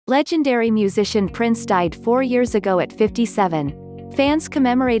Legendary musician Prince died 4 years ago at 57. Fans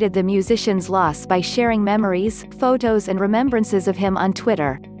commemorated the musician's loss by sharing memories, photos and remembrances of him on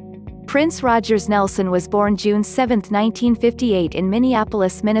Twitter. Prince Rogers Nelson was born June 7, 1958 in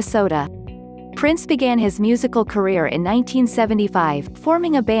Minneapolis, Minnesota. Prince began his musical career in 1975,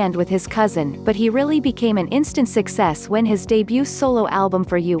 forming a band with his cousin, but he really became an instant success when his debut solo album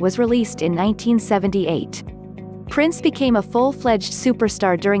For You was released in 1978. Prince became a full-fledged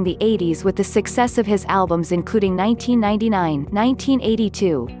superstar during the 80s with the success of his albums including 1999,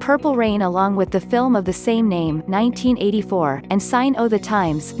 1982, Purple Rain along with the film of the same name 1984, and Sign o' the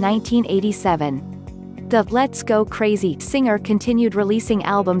Times 1987. The Let's Go Crazy singer continued releasing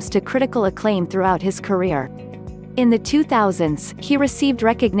albums to critical acclaim throughout his career. In the 2000s, he received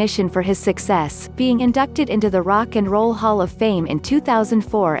recognition for his success, being inducted into the Rock and Roll Hall of Fame in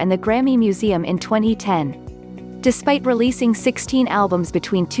 2004 and the Grammy Museum in 2010. Despite releasing 16 albums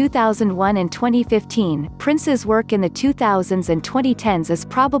between 2001 and 2015, Prince's work in the 2000s and 2010s is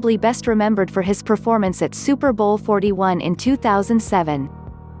probably best remembered for his performance at Super Bowl 41 in 2007.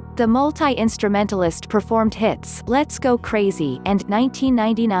 The multi-instrumentalist performed hits Let's Go Crazy and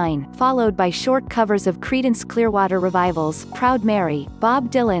 1999, followed by short covers of Creedence Clearwater Revival's Proud Mary, Bob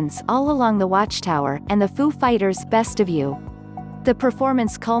Dylan's All Along the Watchtower, and the Foo Fighters' Best of You. The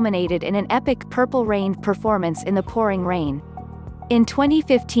performance culminated in an epic Purple Rain performance in the pouring rain. In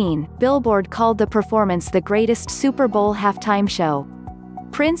 2015, Billboard called the performance the greatest Super Bowl halftime show.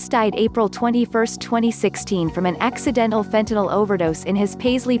 Prince died April 21, 2016 from an accidental fentanyl overdose in his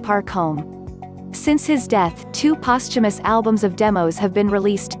Paisley Park home. Since his death, 2 posthumous albums of demos have been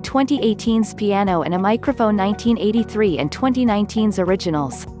released, 2018's Piano and a Microphone 1983 and 2019's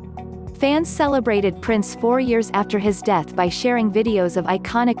Originals. Fans celebrated Prince 4 years after his death by sharing videos of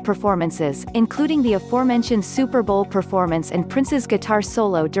iconic performances, including the aforementioned Super Bowl performance and Prince's guitar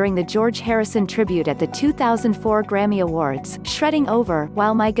solo during the George Harrison tribute at the 2004 Grammy Awards, Shredding Over,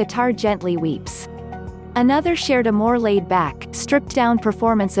 While My Guitar Gently Weeps. Another shared a more laid-back, stripped-down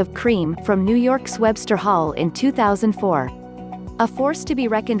performance of Cream from New York's Webster Hall in 2004. A force to be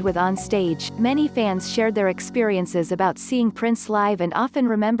reckoned with on stage, many fans shared their experiences about seeing Prince live and often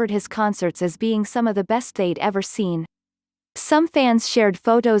remembered his concerts as being some of the best they'd ever seen. Some fans shared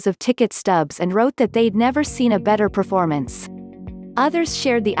photos of ticket stubs and wrote that they'd never seen a better performance. Others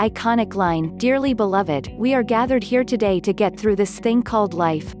shared the iconic line, "Dearly beloved, we are gathered here today to get through this thing called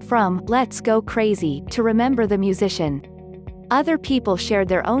life," from Let's Go Crazy, to remember the musician. Other people shared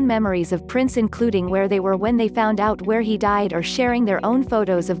their own memories of Prince, including where they were when they found out where he died or sharing their own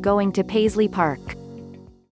photos of going to Paisley Park.